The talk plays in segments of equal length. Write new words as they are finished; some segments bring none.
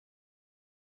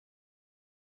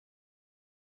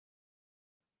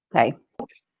Okay.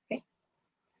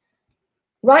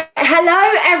 Right,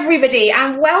 hello everybody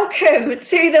and welcome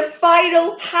to the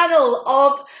final panel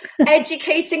of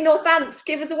Educating Northants.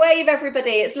 Give us a wave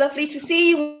everybody, it's lovely to see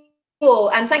you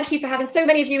all and thank you for having so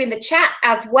many of you in the chat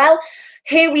as well.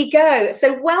 Here we go,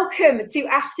 so welcome to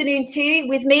afternoon tea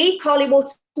with me, Carly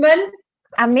Waterman.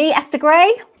 And me, Esther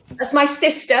Gray. That's my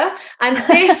sister, and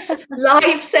this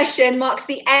live session marks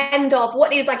the end of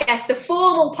what is, I guess, the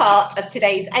formal part of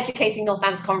today's Educating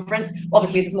Northants conference.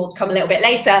 Obviously, there's more to come a little bit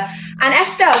later. And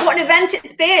Esther, what an event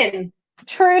it's been.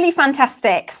 Truly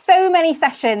fantastic. So many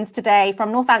sessions today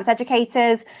from Northants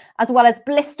educators, as well as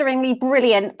blisteringly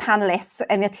brilliant panelists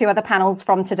in the two other panels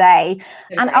from today.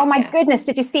 And oh my goodness,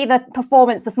 did you see the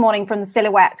performance this morning from the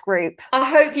Silhouette group? I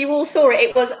hope you all saw it.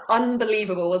 It was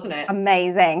unbelievable, wasn't it?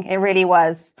 Amazing. It really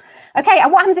was. Okay,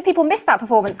 and what happens if people miss that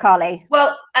performance, Carly?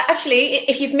 Well, actually,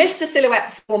 if you've missed the Silhouette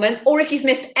performance, or if you've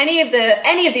missed any of the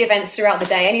events throughout the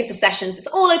day, any of the sessions, it's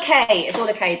all okay. It's all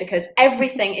okay because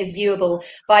everything is viewable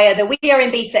via the We Are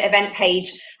in Beta event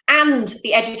page and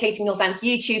the Educating Northants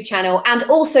YouTube channel, and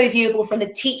also viewable from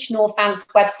the Teach Northants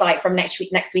website from next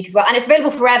week as well. And it's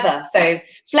available forever, so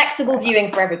flexible viewing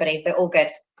for everybody. So all good.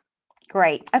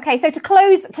 Great. Okay, so to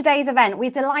close today's event,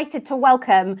 we're delighted to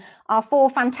welcome our four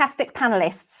fantastic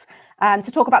panelists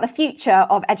to talk about the future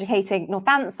of Educating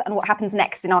Northants and what happens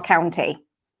next in our county.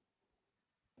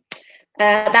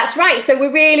 That's right. So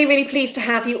we're really, really pleased to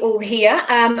have you all here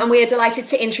and we are delighted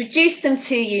to introduce them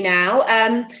to you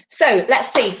now. So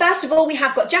let's see. First of all, we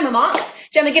have got Gemma Marks.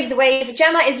 Gemma gives a wave.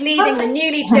 Gemma is leading the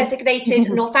newly designated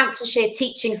Northamptonshire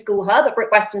Teaching School Hub at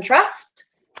Brick Western Trust.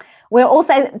 We're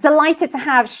also delighted to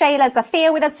have Shayla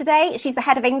Zafir with us today. She's the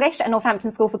head of English at Northampton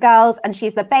School for Girls and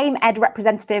she's the BAME Ed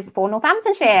representative for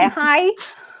Northamptonshire. Hi.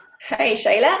 Hey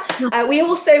Shayla. We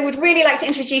also would really like to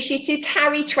introduce you to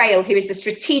Carrie Trail, who is the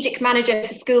Strategic Manager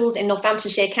for Schools in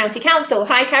Northamptonshire County Council.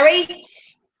 Hi Carrie.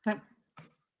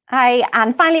 Hi,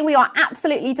 and finally we are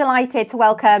absolutely delighted to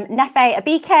welcome Nefe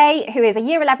Abike, who is a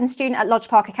Year 11 student at Lodge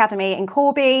Park Academy in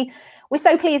Corby. We're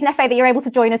so pleased, Nefe, that you're able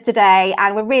to join us today,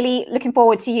 and we're really looking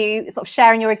forward to you sort of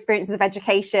sharing your experiences of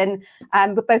education,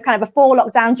 but both kind of before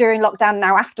lockdown, during lockdown,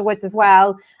 now afterwards as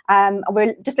well.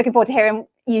 We're just looking forward to hearing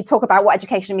you talk about what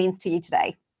education means to you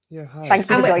today. Yeah, hi. Thank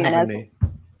you for joining us.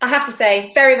 I have to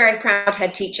say, very, very proud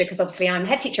head teacher, because obviously I'm the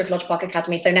head teacher of Lodge Park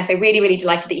Academy. So Nefe, really, really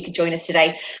delighted that you could join us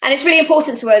today. And it's really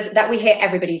important to us that we hear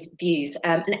everybody's views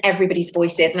and everybody's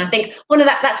voices. And I think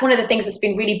that's one of the things that's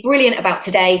been really brilliant about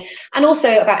today, and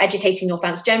also about Educating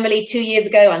Northants generally 2 years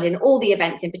ago and in all the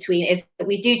events in between, is that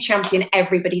we do champion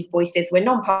everybody's voices. We're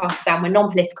non-partisan, we're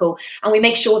non-political, and we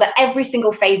make sure that every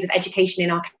single phase of education in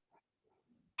our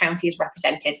county is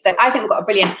represented. So I think we've got a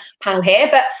brilliant panel here,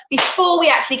 but before we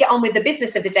actually get on with the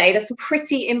business of the day, there's some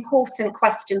pretty important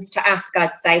questions to ask,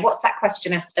 I'd say. What's that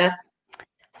question, Esther?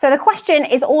 So the question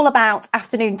is all about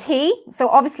afternoon tea. So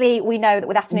obviously we know that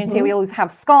with afternoon tea we always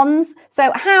have scones.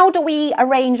 So how do we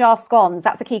arrange our scones?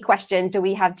 That's a key question. Do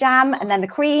we have jam and then the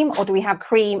cream, or do we have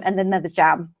cream and then the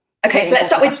jam? Okay, so let's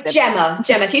start with Gemma.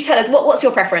 Gemma, can you tell us what's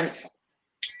your preference?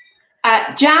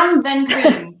 Jam then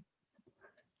cream.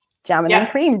 Jam and then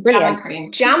cream, brilliant. Jam and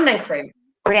cream. Jam then cream.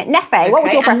 Brilliant. Nefe, what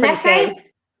would your preference be?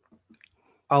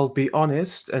 I'll be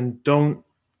honest, and don't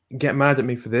get mad at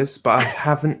me for this, but I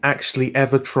haven't actually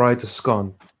ever tried a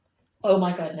scone. Oh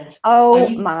my goodness. Oh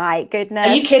my goodness.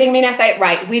 Are you kidding me, Nefe?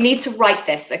 Right, we need to write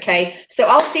this, okay? So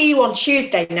I'll see you on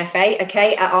Tuesday, Nefe,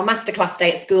 okay, at our masterclass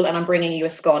day at school, and I'm bringing you a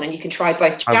scone, and you can try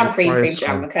both jam, cream,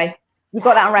 jam, okay? You've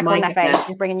got that on record, Nefe.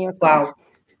 She's bringing you a scone. Wow.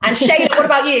 And Shayla, what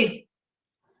about you?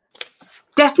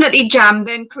 Definitely jam,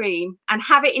 then cream, and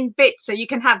have it in bits so you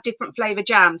can have different flavour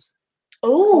jams.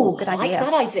 Oh, good idea. I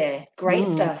like that idea. Great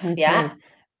stuff. Yeah.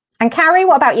 And Carrie,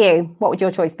 what about you? What would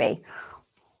your choice be?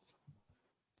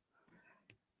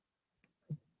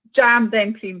 Jam,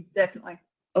 then cream, definitely.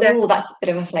 Oh, that's a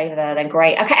bit of a flavour there then.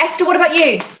 Great. Okay, Esther, what about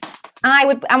you?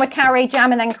 I'm with Carrie,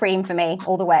 jam and then cream for me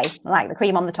all the way. I like the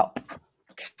cream on the top.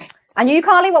 Okay. And you,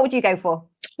 Carly, what would you go for?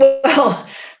 Well,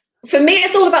 for me,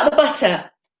 it's all about the butter.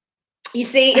 You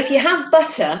see, if you have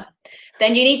butter,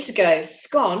 then you need to go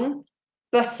scone,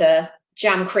 butter,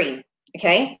 jam, cream,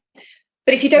 okay?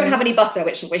 But if you don't have any butter,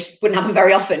 which wouldn't happen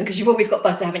very often because you've always got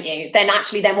butter, haven't you? Then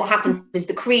actually what happens is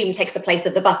the cream takes the place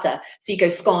of the butter. So you go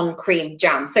scone, cream,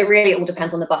 jam. So really it all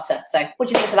depends on the butter. So what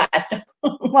do you think to that, Esther?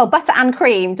 Well, butter and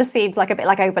cream just seems like a bit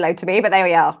like overload to me, but there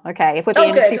we are. Okay, if we're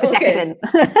being super decadent.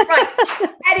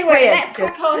 Right. Anyway, let's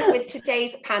crack on with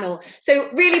today's panel. So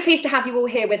really pleased to have you all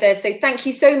here with us. So thank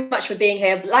you so much for being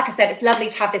here. Like I said, it's lovely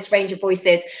to have this range of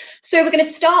voices. So we're going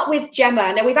to start with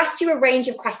Gemma. Now we've asked you a range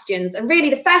of questions, and really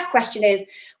the first question is, is,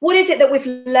 what is it that we've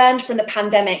learned from the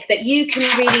pandemic that you can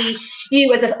really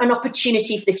view as an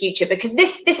opportunity for the future? Because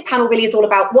this panel really is all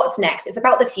about what's next. It's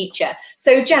about the future.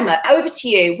 So Gemma, over to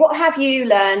you. What have you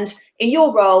learned in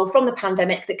your role from the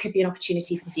pandemic that could be an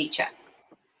opportunity for the future?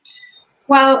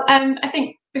 Well, I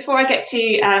think before I get to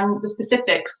the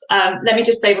specifics, let me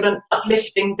just say what an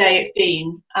uplifting day it's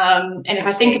been. And if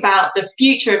I think about the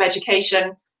future of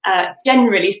education,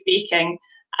 generally speaking,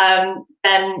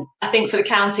 then I think for the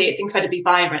county it's incredibly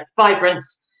vibrant.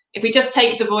 If we just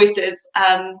take the voices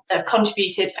that have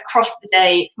contributed across the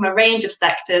day from a range of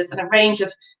sectors and a range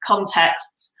of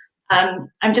contexts,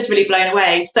 I'm just really blown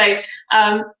away. So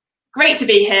great to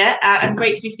be here and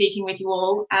great to be speaking with you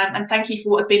all, and thank you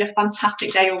for what has been a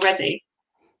fantastic day already.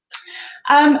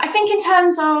 I think in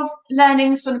terms of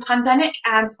learnings from the pandemic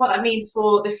and what that means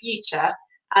for the future,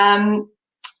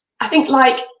 I think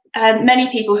like many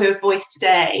people who have voiced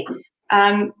today,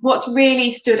 what's really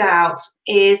stood out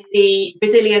is the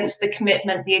resilience, the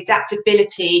commitment, the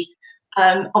adaptability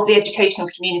of the educational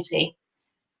community,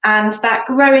 and that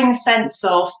growing sense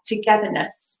of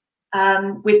togetherness,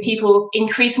 with people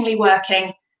increasingly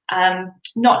working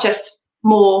not just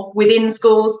more within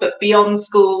schools, but beyond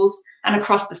schools and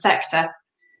across the sector.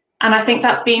 And I think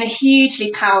that's been a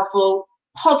hugely powerful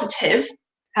positive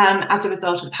as a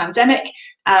result of the pandemic,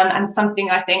 and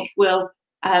something I think will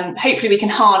hopefully we can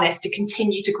harness to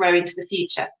continue to grow into the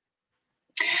future.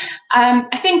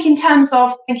 I think in terms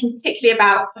of thinking particularly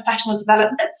about professional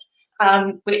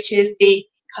development, which is the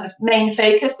kind of main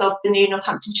focus of the new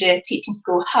Northamptonshire Teaching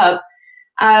School Hub,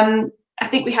 I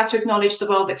think we have to acknowledge the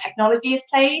role that technology has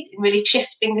played in really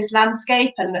shifting this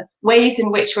landscape and the ways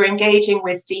in which we're engaging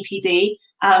with CPD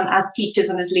as teachers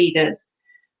and as leaders.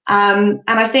 And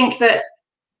I think that,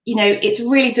 you know, it's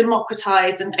really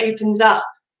democratized and opened up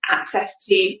access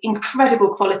to incredible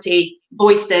quality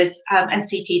voices and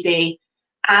CPD,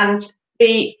 and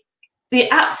the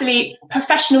absolute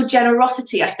professional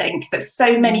generosity, I think, that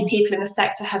so many people in the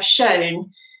sector have shown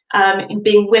in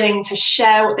being willing to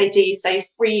share what they do so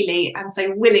freely and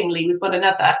so willingly with one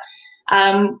another,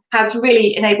 has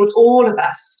really enabled all of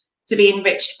us to be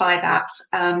enriched by that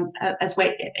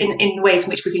in the ways in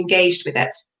which we've engaged with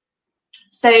it.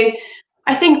 So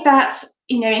I think that,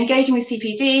 you know, engaging with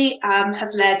CPD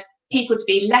has led people to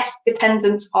be less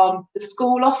dependent on the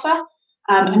school offer,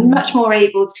 and much more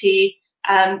able to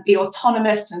be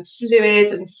autonomous and fluid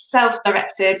and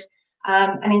self-directed,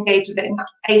 and engage with it in that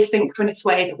asynchronous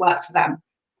way that works for them.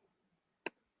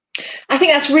 I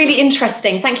think that's really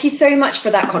interesting. Thank you so much for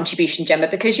that contribution, Gemma,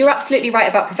 because you're absolutely right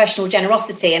about professional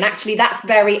generosity, and actually that's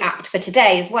very apt for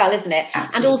today as well, isn't it?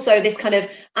 Absolutely. And also this kind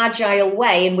of agile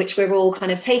way in which we're all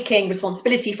kind of taking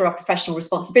responsibility for our professional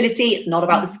responsibility. It's not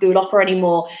about the school offer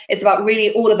anymore. It's about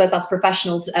really all of us as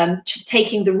professionals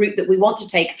taking the route that we want to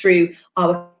take through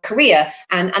our career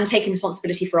and taking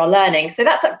responsibility for our learning. So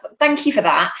that's thank you for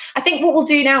that. I think what we'll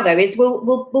do now though is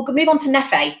we'll move on to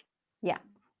Nefe. Yeah.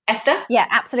 Esther? Yeah,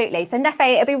 absolutely. So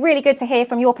Nefe, it'd be really good to hear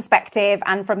from your perspective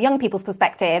and from young people's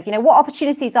perspective, you know, what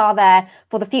opportunities are there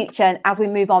for the future as we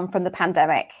move on from the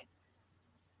pandemic?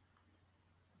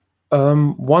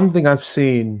 One thing I've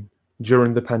seen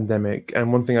during the pandemic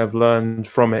and one thing I've learned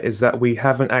from it is that we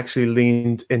haven't actually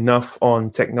leaned enough on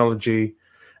technology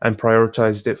and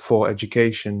prioritized it for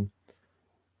education.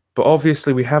 But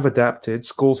obviously we have adapted,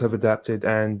 schools have adapted,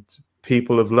 and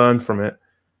people have learned from it.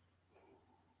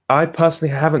 I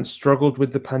personally haven't struggled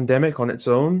with the pandemic on its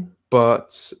own,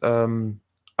 but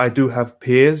I do have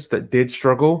peers that did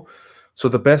struggle. So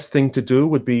the best thing to do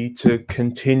would be to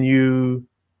continue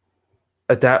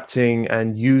adapting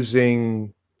and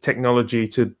using technology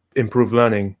to improve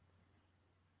learning.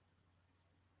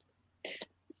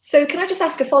 So can I just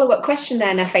ask a follow-up question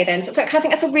there, Nefe, then? So I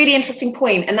think that's a really interesting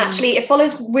point, and actually it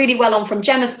follows really well on from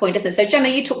Gemma's point, doesn't it? So Gemma,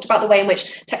 you talked about the way in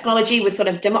which technology was sort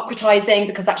of democratizing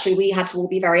because actually we had to all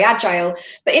be very agile.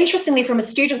 But interestingly, from a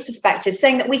student's perspective,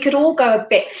 saying that we could all go a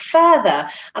bit further.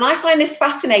 And I find this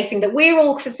fascinating that we're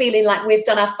all feeling like we've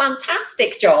done a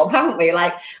fantastic job, haven't we?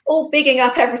 Like all bigging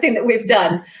up everything that we've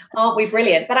done. Aren't we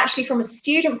brilliant? But actually from a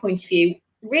student point of view,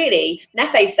 really,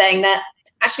 Nefe's saying that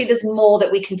actually there's more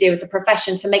that we can do as a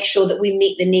profession to make sure that we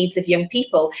meet the needs of young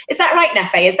people. Is that right,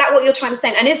 Nefe? Is that what you're trying to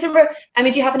say? And is there do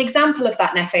you have an example of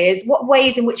that, Nefe? Is what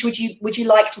ways in which would you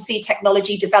like to see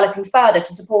technology developing further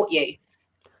to support you?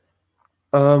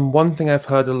 One thing I've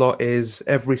heard a lot is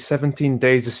every 17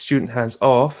 days a student has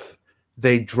off,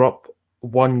 they drop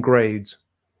 1 grade.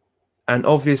 And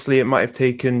obviously it might have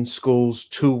taken schools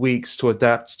 2 weeks to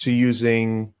adapt to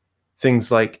using things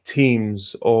like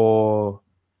Teams, or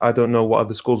I don't know what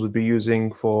other schools would be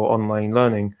using for online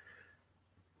learning.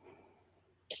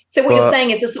 So what you're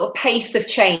saying is the sort of pace of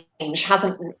change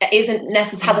hasn't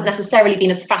necessarily been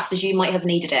as fast as you might have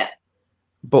needed it.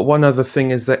 But one other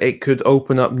thing is that it could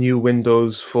open up new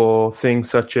windows for things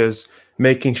such as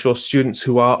making sure students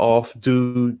who are off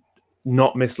do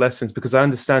not miss lessons, because I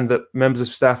understand that members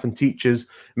of staff and teachers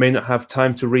may not have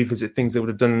time to revisit things they would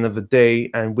have done another day,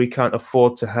 and we can't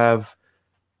afford to have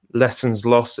lessons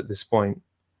lost at this point.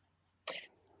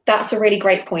 That's a really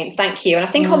great point. Thank you. And I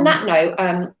think on that note,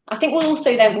 I think we'll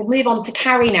move on to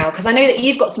Carrie now, because I know that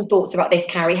you've got some thoughts about this,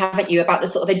 Carrie, haven't you, about the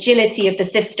sort of agility of the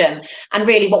system and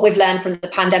really what we've learned from the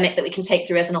pandemic that we can take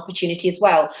through as an opportunity as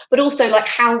well, but also like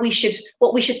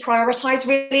what we should prioritize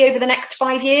really over the next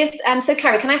 5 years. So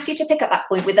Carrie, can I ask you to pick up that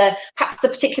point with perhaps a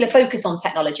particular focus on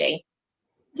technology?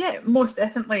 Yeah, most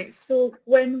definitely. So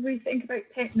when we think about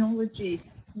technology,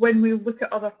 when we look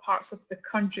at other parts of the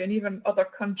country and even other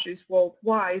countries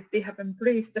worldwide, they have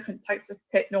embraced different types of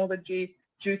technology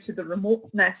due to the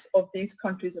remoteness of these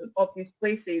countries and of these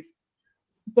places.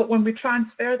 But when we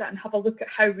transfer that and have a look at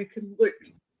how we can look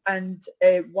and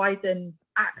widen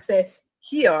access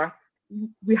here,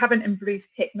 we haven't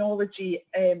embraced technology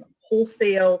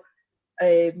wholesale.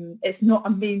 It's not a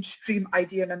mainstream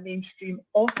idea and a mainstream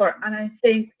offer. And I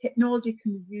think technology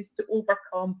can be used to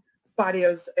overcome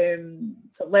barriers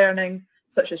to learning,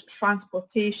 such as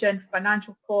transportation,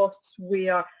 financial costs,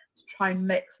 where to try and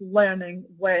mix learning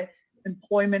with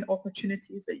employment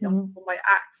opportunities that young people might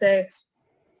access.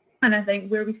 And I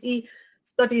think where we see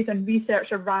studies and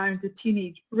research around the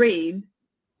teenage brain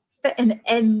fitting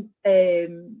in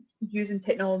using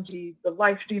technology, the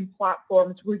live stream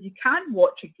platforms where you can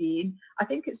watch again, I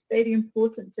think it's very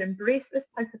important to embrace this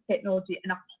type of technology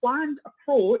in a planned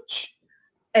approach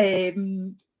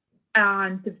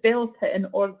and develop it in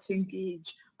order to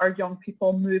engage our young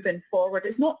people moving forward.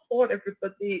 It's not for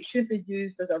everybody, it shouldn't be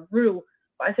used as a rule,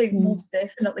 but I think most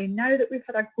definitely now that we've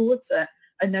had a go at it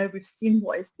and now we've seen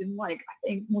what it's been like, I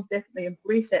think most definitely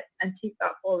embrace it and take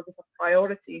that forward as a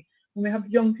priority. When we have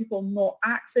young people not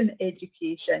accessing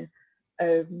education,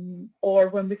 or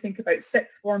when we think about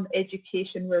sixth form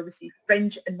education where we see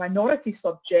fringe and minority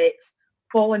subjects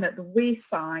falling at the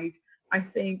wayside, I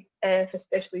think if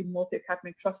especially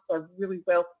multi-academy trusts are really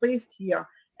well placed here,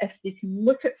 if they can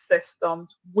look at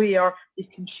systems where they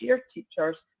can share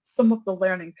teachers, some of the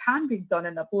learning can be done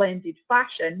in a blended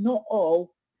fashion, not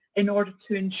all, in order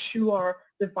to ensure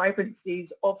the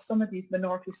vibrancies of some of these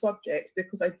minority subjects,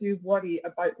 because I do worry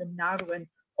about the narrowing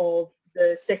of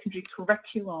the secondary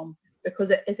curriculum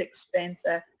because it is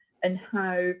expensive, and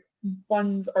how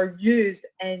funds are used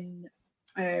in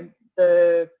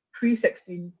the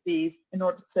pre-16 phase in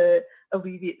order to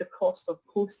alleviate the cost of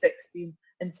post-16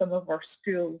 in some of our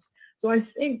schools. So I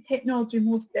think technology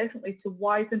most definitely to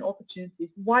widen opportunities,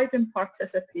 widen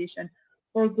participation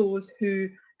for those who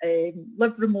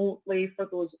live remotely, for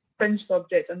those fringe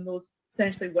subjects and those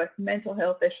potentially with mental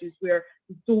health issues where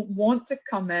they don't want to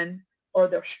come in or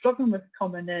they're struggling with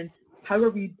coming in. How are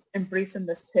we embracing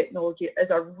this technology as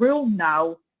a rule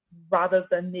now rather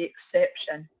than the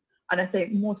exception? And I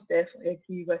think most definitely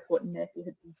agree with what Nettie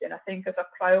had been saying. I think as a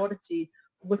priority,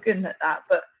 looking at that,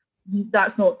 but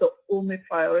that's not the only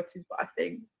priorities, but I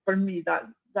think for me, that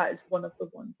is one of the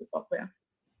ones that's up there.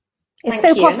 It's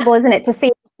so possible, isn't it, to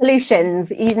see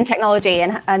solutions using technology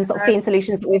and sort of seeing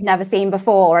solutions that we've never seen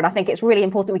before. And I think it's really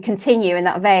important we continue in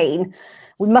that vein.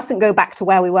 We mustn't go back to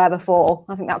where we were before.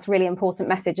 I think that's a really important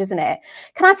message, isn't it?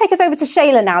 Can I take us over to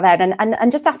Shayla now then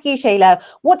and just ask you, Shayla,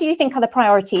 what do you think are the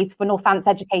priorities for Northants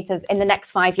educators in the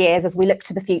next 5 years as we look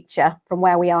to the future from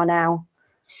where we are now?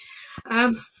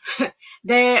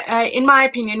 In my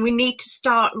opinion, we need to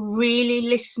start really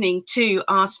listening to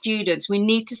our students. We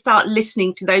need to start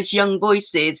listening to those young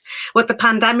voices. What the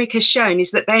pandemic has shown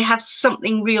is that they have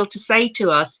something real to say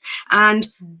to us. And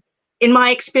in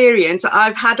my experience,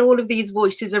 I've had all of these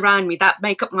voices around me that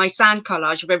make up my sound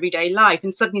collage of everyday life.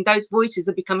 And suddenly those voices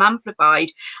have become amplified.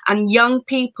 And young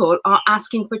people are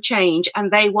asking for change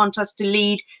and they want us to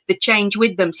lead the change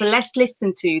with them. So let's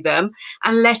listen to them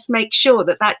and let's make sure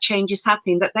that that change is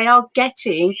happening, that they are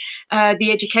getting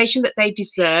the education that they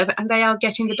deserve and they are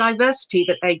getting the diversity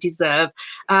that they deserve,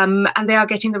 and they are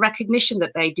getting the recognition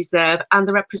that they deserve and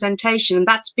the representation. And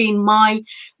that's been my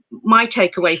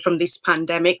takeaway from this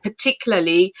pandemic,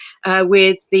 particularly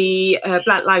with the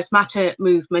Black Lives Matter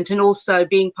movement and also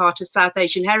being part of South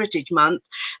Asian Heritage Month.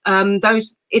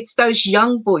 It's those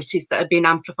young voices that have been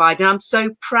amplified, and I'm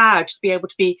so proud to be able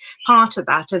to be part of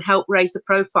that and help raise the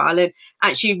profile and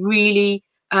actually really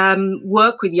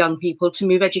work with young people to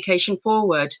move education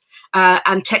forward.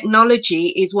 And technology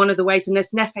is one of the ways. And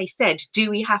as Nefe said, do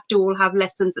we have to all have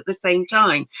lessons at the same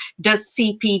time? Does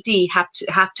CPD have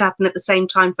to happen at the same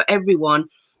time for everyone?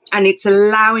 And it's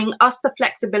allowing us the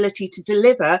flexibility to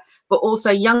deliver, but also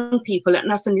young people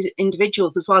and us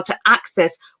individuals as well to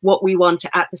access what we want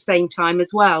at the same time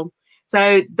as well.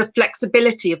 So the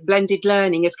flexibility of blended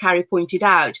learning, as Carrie pointed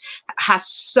out,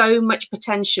 has so much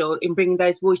potential in bringing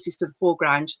those voices to the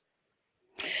foreground.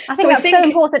 I think that's so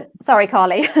important. Sorry,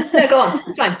 Carly. No, go on.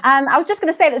 It's fine. I was just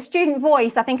going to say that student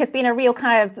voice, I think, has been a real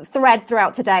kind of thread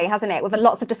throughout today, hasn't it? With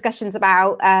lots of discussions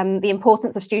about the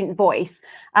importance of student voice.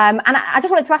 And I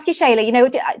just wanted to ask you, Shayla, you know,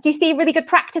 do you see really good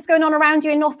practice going on around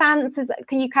you in Northants?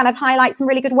 Can you kind of highlight some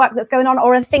really good work that's going on,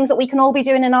 or are things that we can all be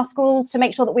doing in our schools to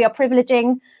make sure that we are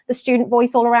privileging the student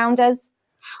voice all around us?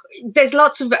 There's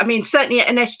lots of, I mean, certainly at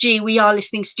NSG, we are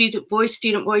listening to student voice.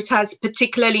 Student voice has,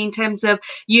 particularly in terms of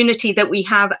unity that we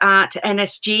have at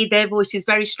NSG, their voice is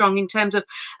very strong in terms of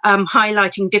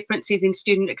highlighting differences in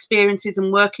student experiences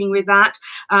and working with that.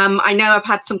 I know I've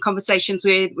had some conversations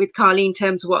with Carly in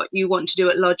terms of what you want to do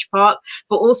at Lodge Park,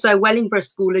 but also Wellingborough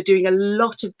School are doing a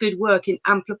lot of good work in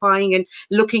amplifying and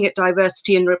looking at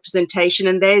diversity and representation.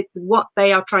 And what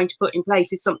they are trying to put in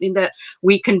place is something that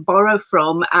we can borrow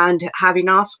from and have in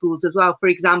our schools as well. For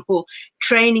example,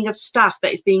 training of staff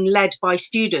that is being led by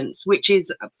students, which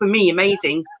is, for me,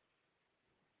 amazing.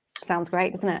 Sounds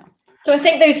great, doesn't it? So I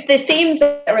think the themes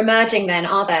that are emerging then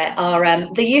are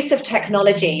the use of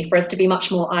technology for us to be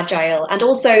much more agile, and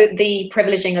also the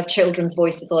privileging of children's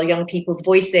voices or young people's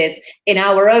voices in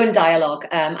our own dialogue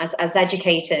as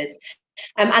educators.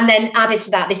 And then added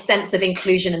to that, this sense of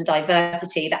inclusion and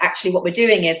diversity, that actually what we're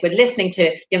doing is we're listening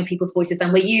to young people's voices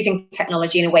and we're using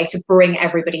technology in a way to bring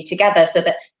everybody together so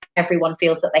that everyone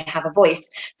feels that they have a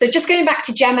voice. So just going back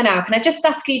to Gemma now, can I just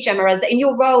ask you, Gemma, as in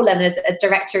your role and as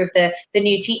director of the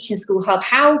new Teaching School Hub,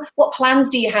 what plans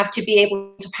do you have to be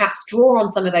able to perhaps draw on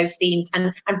some of those themes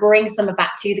and bring some of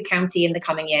that to the county in the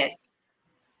coming years?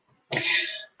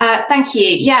 Thank you.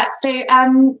 Yeah, so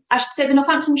I should say the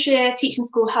Northamptonshire Teaching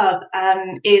School Hub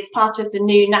is part of the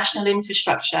new national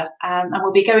infrastructure and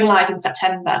will be going live in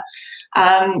September.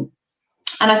 And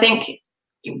I think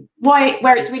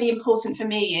where it's really important for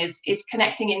me is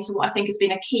connecting into what I think has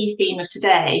been a key theme of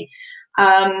today,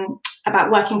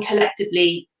 about working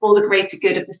collectively for the greater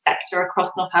good of the sector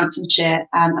across Northamptonshire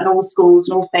and all schools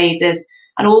and all phases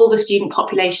and all the student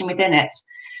population within it.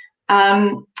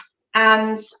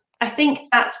 And I think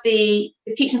that the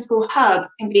Teaching School Hub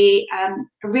can be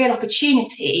a real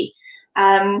opportunity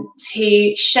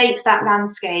to shape that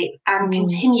landscape and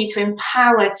continue to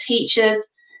empower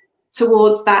teachers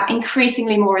towards that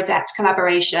increasingly more adept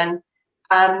collaboration.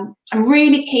 I'm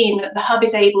really keen that the Hub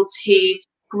is able to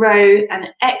grow an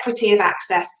equity of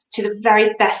access to the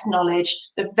very best knowledge,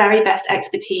 the very best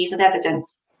expertise and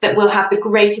evidence that will have the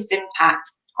greatest impact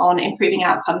on improving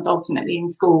outcomes ultimately in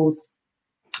schools.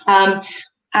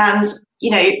 And,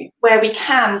 you know, where we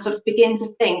can sort of begin to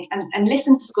think and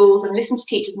listen to schools and listen to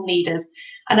teachers and leaders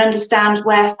and understand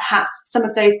where perhaps some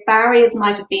of those barriers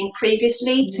might have been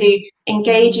previously to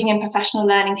engaging in professional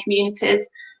learning communities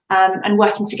and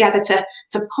working together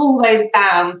to pull those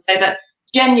down so that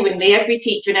genuinely every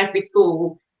teacher in every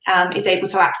school is able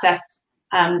to access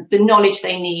the knowledge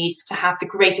they need to have the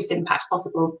greatest impact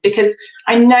possible, because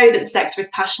I know that the sector is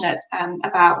passionate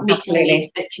about meeting the needs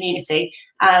of this community,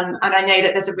 and I know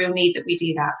that there's a real need that we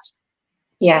do that.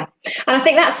 Yeah, and I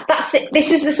think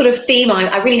this is the sort of theme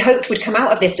I really hoped would come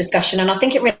out of this discussion, and I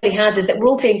think it really has, is that we're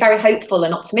all feeling very hopeful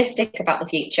and optimistic about the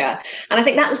future. And I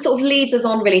think that sort of leads us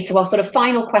on really to our sort of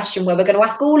final question, where we're going to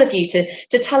ask all of you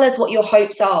to tell us what your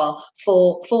hopes are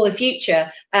for the future.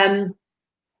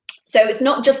 So it's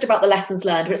not just about the lessons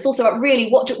learned, but it's also about really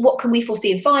what can we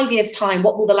foresee in 5 years' time?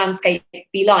 What will the landscape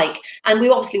be like? And we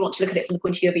obviously want to look at it from the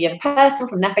point of view of a young person,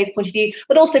 from Nefe's point of view,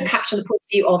 but also perhaps from the point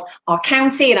of view of our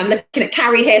county. And I'm looking at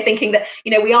Carrie here, thinking that,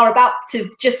 you know, we are about to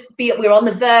we're on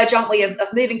the verge, aren't we, of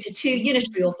moving to two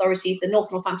unitary authorities, the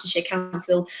North Northamptonshire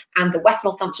Council and the West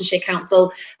Northamptonshire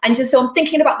Council. And so I'm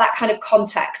thinking about that kind of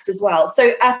context as well.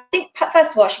 So I think,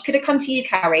 first of all, I could have come to you,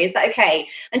 Carrie, is that okay?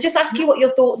 And just ask you what your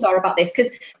thoughts are about this, because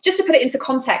just to put it into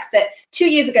context, that 2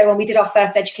 years ago when we did our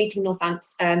first Educating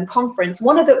Northants conference,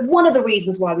 one of the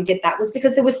reasons why we did that was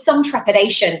because there was some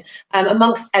trepidation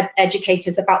amongst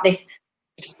educators about this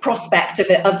prospect of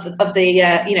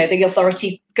the you know, the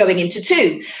authority going into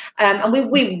 2, and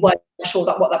we weren't sure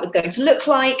that what that was going to look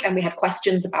like, and we had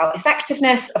questions about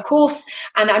effectiveness, of course,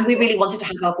 and we really wanted to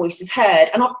have our voices heard.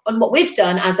 And what we've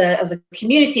done as a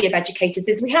community of educators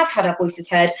is we have had our voices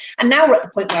heard, and now we're at the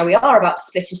point where we are about to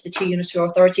split into the 2 unitary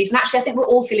authorities, and actually I think we're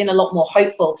all feeling a lot more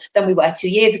hopeful than we were 2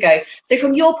 years ago. So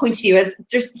from your point of view as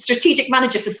strategic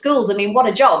manager for schools, I mean, what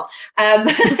a job.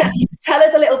 Tell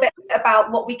us a little bit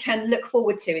about what we can look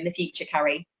forward to in the future,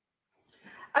 Carrie.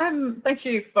 Thank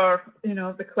you for, you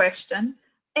know, the question.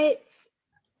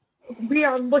 We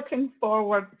are looking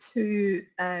forward to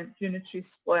unitary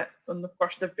splits on the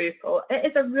 1st of April. It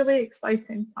is a really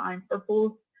exciting time for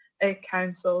both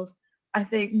councils. I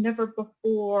think never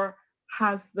before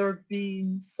has there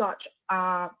been such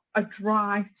a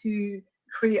drive to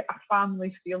create a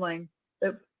family feeling.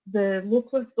 That the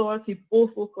local authority,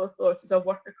 both local authorities, are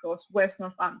work across West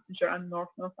Northamptonshire and North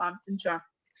Northamptonshire.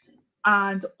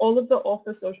 And all of the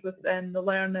officers within the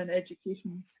Learning,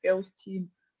 Education and Skills team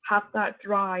have that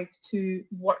drive to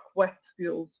work with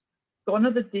schools. Gone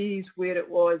are the days where it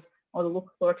was, or the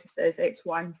local authority says X,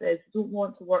 Y and Z. We don't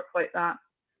want to work like that.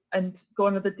 And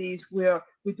gone are the days where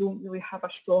we don't really have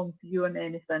a strong view on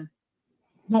anything.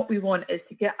 What we want is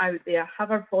to get out there,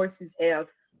 have our voices heard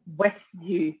with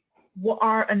you.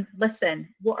 And listen,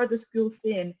 what are the schools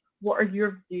saying? What are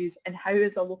your views? And how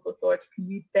as a local authority can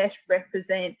we best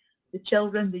represent the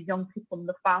children, the young people and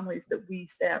the families that we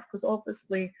serve? Because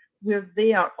obviously we're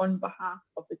there on behalf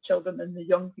of the children and the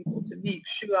young people to make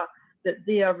sure that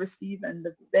they are receiving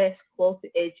the best quality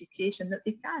education that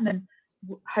they can, and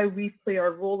how we play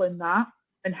our role in that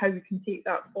and how we can take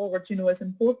that forward, you know, is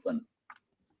important.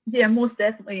 Yeah, most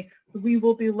definitely. We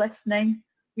will be listening.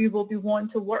 We will be wanting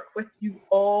to work with you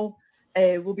all.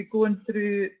 We'll be going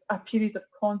through a period of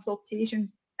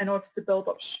consultation in order to build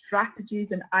up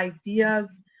strategies and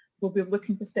ideas. We'll be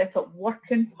looking to set up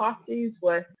working parties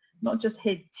with not just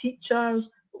head teachers,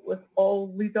 but with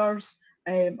all leaders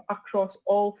across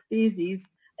all phases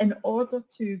in order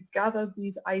to gather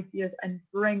these ideas and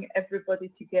bring everybody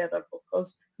together,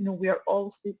 because, you know, we are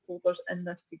all stakeholders in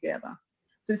this together.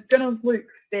 So it's going to look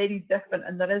very different,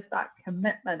 and there is that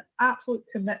commitment, absolute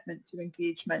commitment to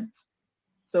engagement.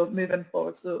 So moving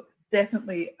forward, so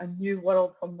definitely a new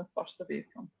world from the 1st of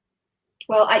April.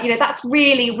 Well, you know, that's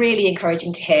really, really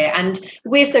encouraging to hear. And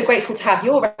we're so grateful to have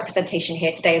your representation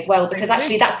here today as well, because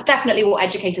actually that's definitely what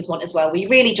educators want as well. We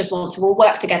really just want to all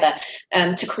work together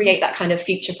to create that kind of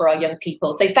future for our young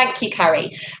people. So thank you,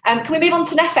 Carrie. Can we move on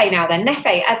to Nefe now then?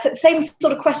 Nefe, same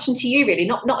sort of question to you really,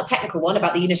 not a technical one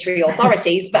about the unitary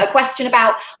authorities, but a question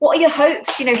about what are your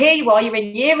hopes? You know, here you are, you're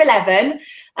in year 11.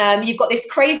 You've got this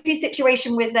crazy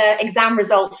situation with exam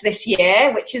results this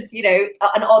year, which is, you know,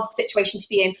 an odd situation to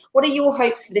be in. What are your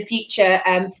hopes for the future,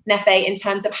 Nefe, in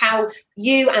terms of how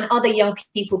you and other young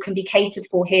people can be catered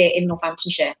for here in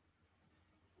Northamptonshire?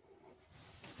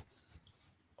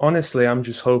 Honestly, I'm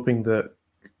just hoping that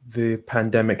the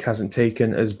pandemic hasn't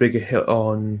taken as big a hit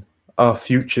on our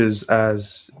futures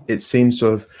as it seems to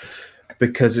have,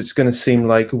 because it's going to seem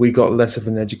like we got less of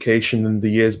an education than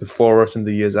the years before us and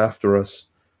the years after us.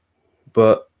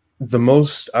 But the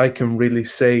most I can really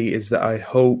say is that I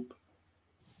hope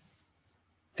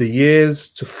the years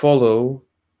to follow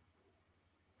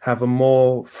have a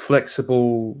more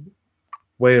flexible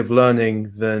way of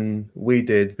learning than we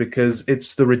did, because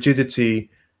it's the rigidity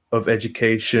of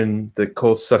education that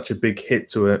caused such a big hit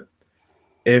to it.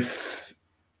 If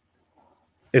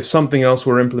something else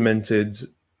were implemented,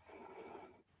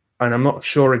 and I'm not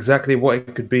sure exactly what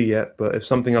it could be yet, but if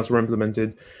something else were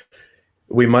implemented,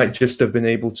 we might just have been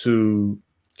able to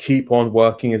keep on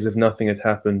working as if nothing had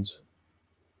happened.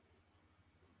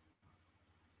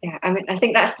 Yeah, I mean, I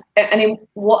think that's, I mean,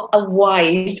 what a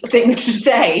wise thing to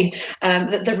say,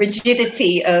 that the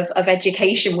rigidity of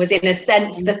education was, in a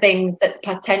sense, the things that's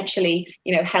potentially,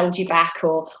 you know, held you back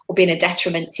or been a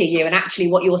detriment to you. And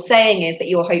actually what you're saying is that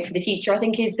your hope for the future, I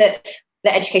think, is that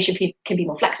the education can be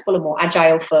more flexible and more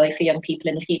agile for young people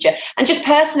in the future. And just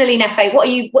personally, Nefe, what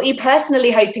are you personally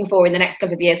hoping for in the next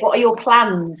couple of years? What are your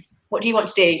plans? What do you want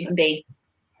to do and be?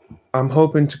 I'm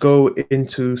hoping to go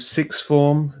into sixth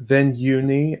form, then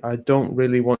uni. I don't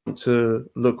really want to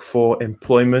look for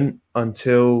employment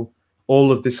until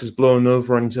all of this is blown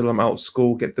over, until I'm out of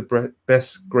school, get the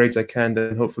best grades I can,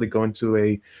 then hopefully go into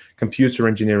a computer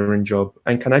engineering job.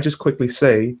 And can I just quickly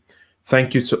say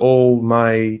thank you to all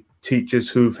my teachers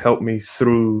who've helped me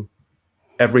through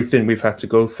everything we've had to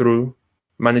go through,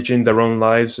 managing their own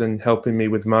lives and helping me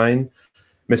with mine.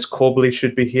 Miss Corbley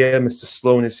should be here. Mr.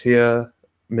 Sloan is here.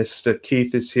 Mr.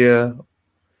 Keith is here.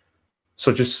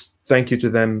 So just thank you to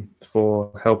them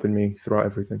for helping me throughout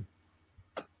everything.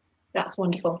 That's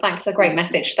wonderful. Thanks. A great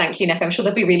message. Thank you, Nefe. I'm sure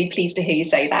they'll be really pleased to hear you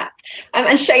say that. And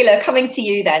Shayla, coming to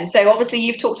you then. So obviously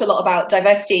you've talked a lot about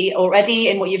diversity already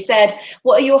in what you've said.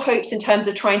 What are your hopes in terms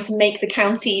of trying to make the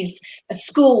county's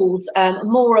schools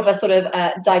more of a sort of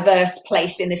diverse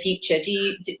place in the future?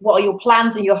 What are your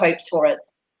plans and your hopes for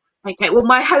us? Okay, well,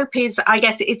 my hope is, I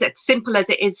guess, it's as simple as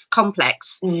it is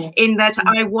complex, in that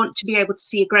I want to be able to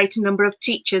see a greater number of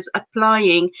teachers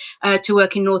applying to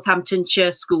work in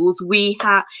Northamptonshire schools. We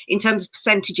have, in terms of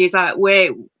percentages,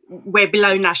 we're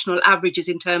below national averages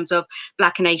in terms of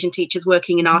Black and Asian teachers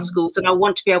working in our schools, and I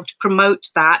want to be able to promote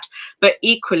that. But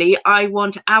equally, I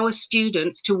want our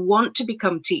students to want to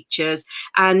become teachers,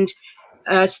 and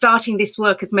starting this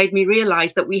work has made me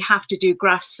realise that we have to do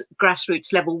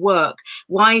grassroots level work.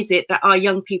 Why is it that our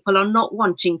young people are not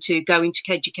wanting to go into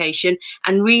education,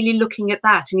 and really looking at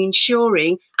that and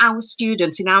ensuring our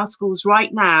students in our schools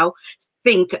right now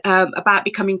think about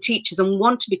becoming teachers and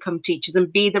want to become teachers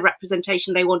and be the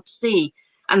representation they want to see?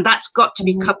 And that's got to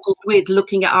be coupled with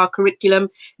looking at our curriculum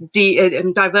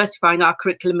and diversifying our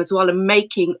curriculum as well, and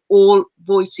making all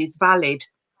voices valid.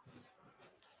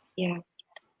 Yeah.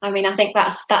 I mean, I think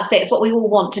that's it. It's what we all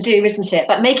want to do, isn't it?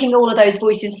 But making all of those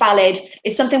voices valid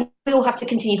is something we all have to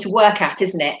continue to work at,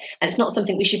 isn't it? And it's not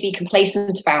something we should be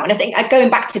complacent about. And I think going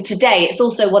back to today, it's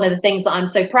also one of the things that I'm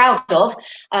so proud of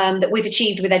that we've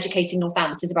achieved with Educating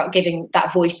Northants, is about giving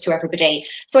that voice to everybody.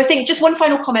 So I think just one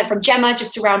final comment from Gemma,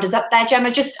 just to round us up there.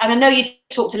 Gemma, and I know you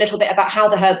talked a little bit about how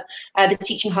the hub, the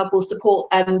Teaching Hub, will support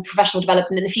professional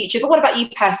development in the future. But what about you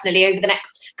personally over the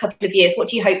next couple of years? What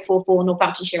do you hope for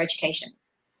Northamptonshire education?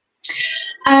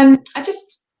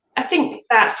 I think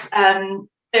that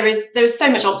there is so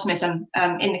much optimism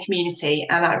in the community,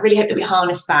 and I really hope that we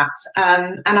harness that.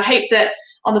 And I hope that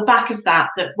on the back of that,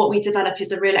 what we develop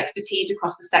is a real expertise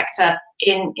across the sector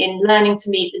in learning to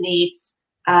meet the needs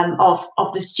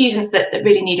of the students that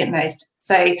really need it most.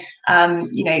 So,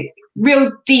 you know,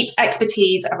 real deep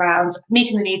expertise around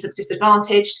meeting the needs of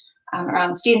disadvantaged,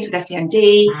 around students with SEND,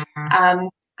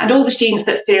 and all the students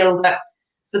that feel that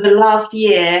for the last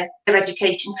year their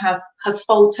education has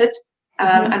faltered,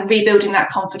 and rebuilding that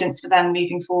confidence for them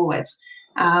moving forward.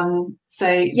 So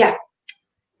yeah,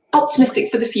 optimistic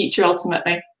for the future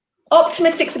ultimately.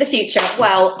 Optimistic for the future.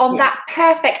 Well, on that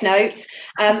perfect note,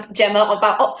 Gemma,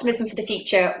 about optimism for the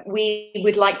future, we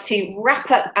would like to wrap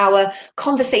up our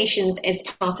conversations as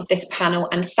part of this panel,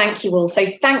 and thank you all. So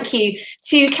thank you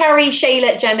to Carrie,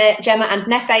 Shayla, Gemma and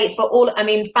Nefe for all, I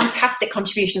mean, fantastic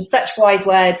contributions, such wise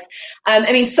words.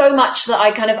 I mean, so much that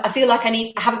I feel like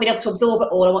I haven't been able to absorb it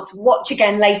all. I want to watch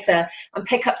again later and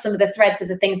pick up some of the threads of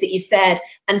the things that you've said,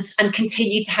 and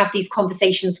continue to have these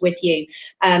conversations with you.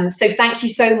 So thank you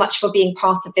so much for being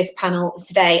part of this panel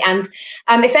today. And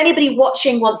if anybody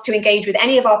watching wants to engage with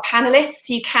any of our panelists,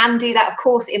 you can do that, of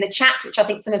course, in the chat, which I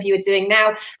think some of you are doing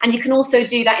now. And you can also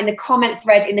do that in the comment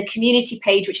thread in the community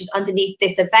page, which is underneath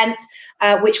this event,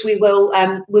 which we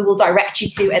will direct you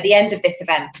to at the end of this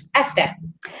event. Esther.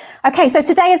 Okay, so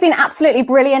today has been absolutely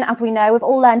brilliant. As we know, we've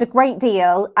all learned a great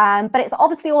deal, but it's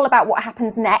obviously all about what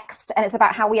happens next, and it's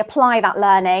about how we apply that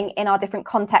learning in our different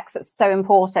contexts. That's so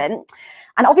important.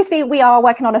 And obviously we are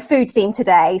working on a food theme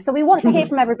today, so we want to hear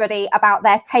from everybody about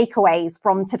their takeaways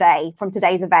from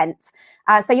today's event.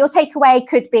 So your takeaway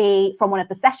could be from one of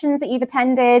the sessions that you've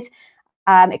attended.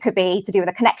 It could be to do with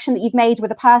a connection that you've made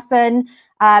with a person.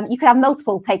 You could have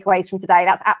multiple takeaways from today.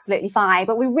 That's absolutely fine.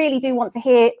 But we really do want to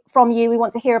hear from you. We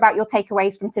want to hear about your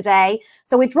takeaways from today.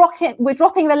 So we're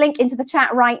dropping the link into the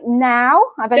chat right now,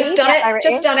 I believe. Just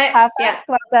done it. Perfect. Yeah.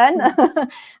 Well done.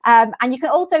 And you can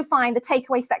also find the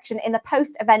takeaway section in the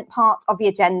post-event part of the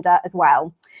agenda as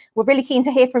well. We're really keen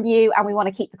to hear from you, and we want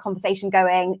to keep the conversation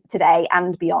going today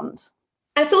and beyond.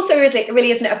 And it's also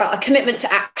really, isn't it, about a commitment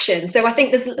to action. So I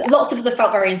think there's lots of us have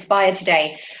felt very inspired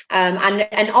today.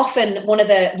 And often one of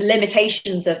the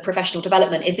limitations of professional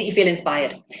development is that you feel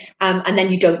inspired and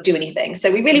then you don't do anything.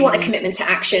 So we really want a commitment to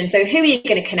action. So who are you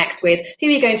going to connect with? Who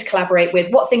are you going to collaborate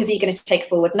with? What things are you going to take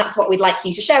forward? And that's what we'd like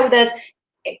you to share with us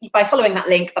by following that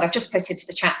link that I've just put into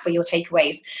the chat for your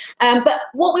takeaways. But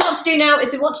what we want to do now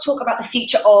is we want to talk about the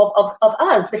future of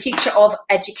us, the future of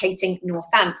Educating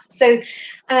Northants. So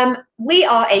we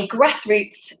are a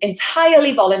grassroots,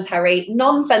 entirely voluntary,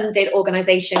 non-funded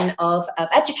organisation of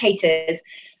educators.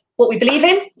 What we believe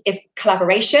in is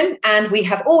collaboration, and we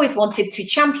have always wanted to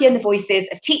champion the voices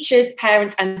of teachers,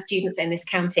 parents and students in this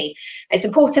county. It's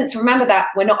important to remember that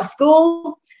we're not a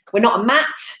school, We're not a mat,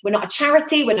 we're not a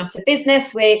charity, we're not a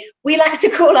business. We like to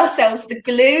call ourselves the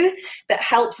glue that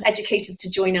helps educators to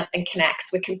join up and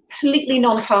connect. We're completely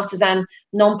non-partisan,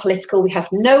 non-political. We have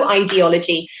no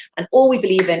ideology, and all we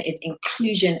believe in is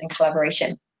inclusion and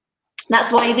collaboration.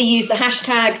 That's why we use the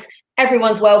hashtags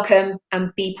everyone's welcome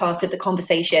and be part of the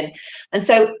conversation. And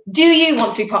so do you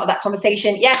want to be part of that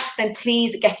conversation? Yes, then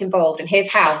please get involved. And here's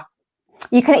how.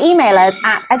 You can email us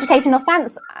at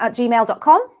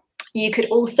educatingnorthants@gmail.com. You could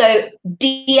also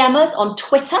DM us on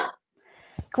Twitter.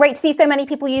 Great to see so many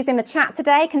people using the chat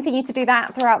today. Continue to do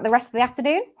that throughout the rest of the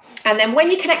afternoon. And then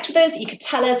when you connect with us, you could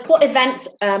tell us what events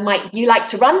might you like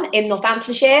to run in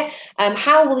Northamptonshire.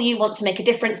 How will you want to make a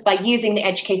difference by using the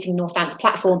Educating Northants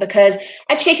platform? Because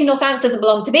Educating Northants doesn't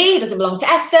belong to me, it doesn't belong to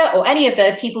Esther or any of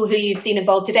the people who you've seen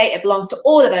involved today. It belongs to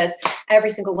all of us,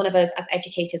 every single one of us as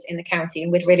educators in the county.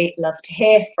 And we'd really love to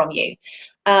hear from you.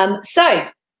 So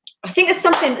I think there's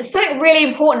something really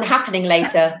important happening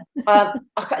later.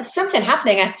 Something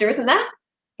happening, Esther, isn't there?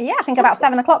 Yeah, I think about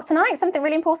 7 o'clock tonight. Something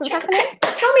really important is happening.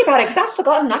 Tell me about it, because I've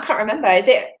forgotten. I can't remember. Is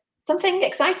it something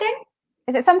exciting?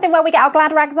 Is it something where we get our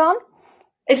glad rags on?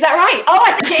 Is that right? Oh,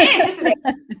 I think it is, isn't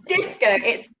it? Disco.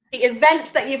 It's the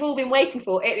event that you've all been waiting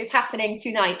for. It is happening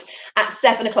tonight at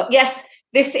 7 o'clock. Yes,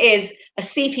 this is a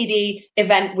CPD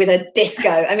event with a disco.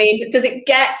 I mean, does it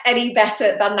get any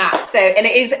better than that? So, and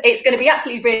it's going to be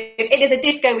absolutely brilliant. It is a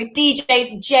disco with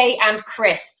DJs Jay and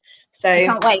Chris. So I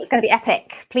can't wait. It's going to be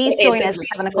epic. Please join us at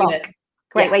 7 o'clock.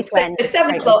 Great way to end. So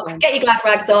 7 o'clock, get your glad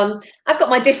rags on. I've got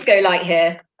my disco light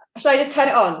here. Shall I just turn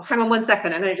it on? Hang on 1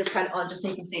 second. I'm going to just turn it on just so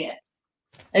you can see it.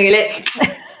 Okay, look.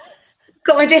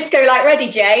 Got my disco light ready,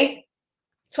 Jay.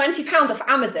 £20 off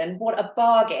Amazon. What a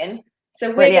bargain. So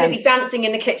we're going to be dancing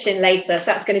in the kitchen later. So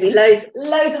that's going to be loads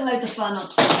and loads of fun. I'll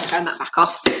just turn that back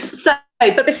off. So,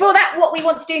 but before that, what we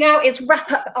want to do now is wrap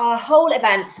up our whole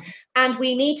event, and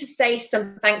we need to say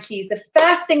some thank yous. The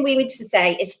first thing we need to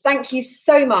say is thank you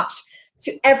so much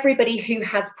to everybody who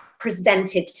has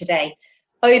presented today.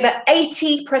 Over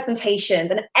 80 presentations,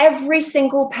 and every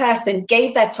single person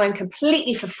gave their time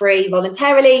completely for free,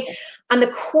 voluntarily. And the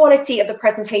quality of the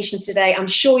presentations today, I'm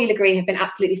sure you'll agree, have been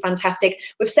absolutely fantastic.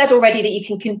 We've said already that you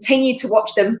can continue to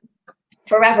watch them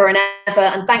forever and ever,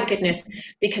 and thank goodness,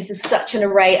 because there's such an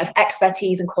array of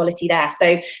expertise and quality there.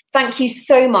 So thank you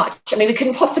so much. I mean, we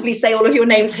couldn't possibly say all of your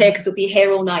names here because we'll be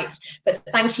here all night, but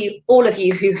thank you, all of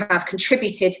you who have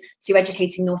contributed to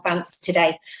Educating Northants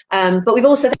today. But we've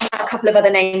also got a couple of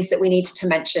other names that we need to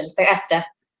mention. So Esther.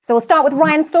 So we'll start with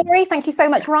Ryan Story. Thank you so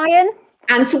much, Ryan.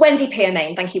 And to Wendy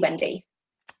Pearmain. Thank you, Wendy.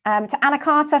 To Anna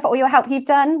Carter for all your help you've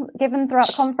given throughout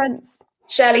the conference.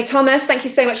 Shirley Thomas, thank you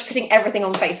so much for putting everything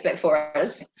on Facebook for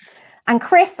us. And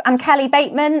Chris and Kelly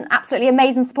Bateman, absolutely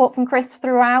amazing support from Chris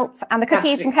throughout. And the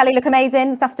cookies from Kelly look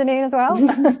amazing this afternoon as well.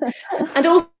 And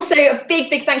also a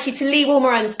big thank you to Lee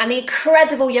Wolmerans and the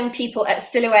incredible young people at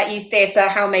Silhouette Youth Theatre.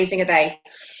 How amazing are they?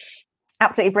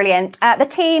 Absolutely brilliant. The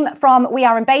team from We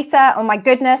Are in Beta, oh my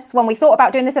goodness, when we thought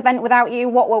about doing this event without you,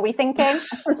 what were we thinking?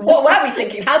 What were we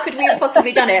thinking? How could we have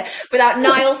possibly done it without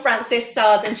Niall, Francis,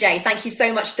 Sars and Jay? Thank you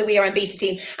so much to the We Are in Beta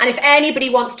team. And if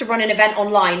anybody wants to run an event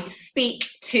online, speak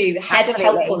to Head of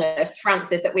Helpfulness,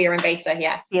 Francis at We Are in Beta.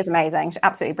 Yeah. She is amazing. She's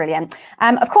absolutely brilliant.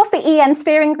 Of course, the EN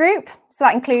steering group. So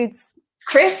that includes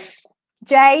Chris,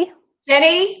 Jay,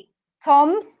 Jenny,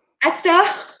 Tom, Esther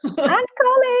and Carly.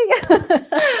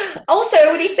 Also, I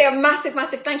want to say a massive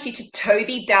thank you to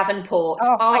Toby Davenport.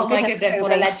 Oh my goodness,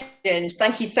 what a legend.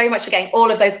 Thank you so much for getting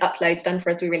all of those uploads done for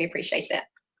us. We really appreciate it.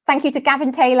 Thank you to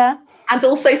Gavin Taylor. And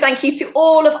also thank you to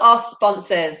all of our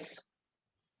sponsors.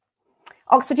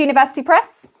 Oxford University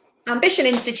Press. Ambition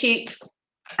Institute.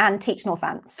 And Teach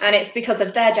Northants. And it's because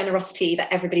of their generosity that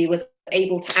everybody was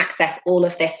able to access all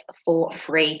of this for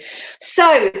free.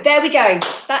 So there we go.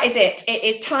 That is it. It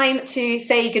is time to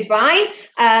say goodbye.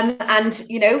 And,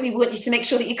 you know, we want you to make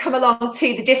sure that you come along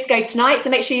to the disco tonight. So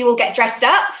make sure you all get dressed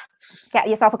up. Get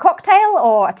yourself a cocktail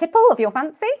or a tipple of your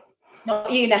fancy.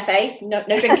 Not you, Nefe. No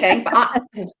drinking. But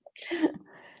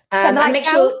and make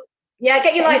sure... Yeah,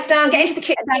 get your lights down, get into the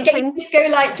kitchen, get your disco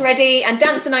lights ready and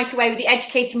dance the night away with the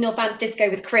Educating Northants Disco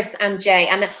with Chris and Jay.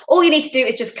 And all you need to do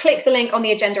is just click the link on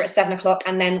the agenda at 7 o'clock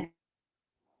and then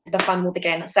the fun will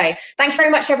begin. So thank you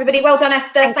very much, everybody. Well done,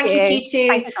 Esther. Thank you to you too.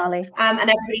 Thank you, Carly. And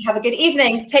everybody have a good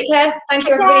evening. Take care. Thank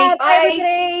you, everybody. Bye,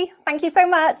 everybody. Thank you so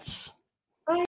much.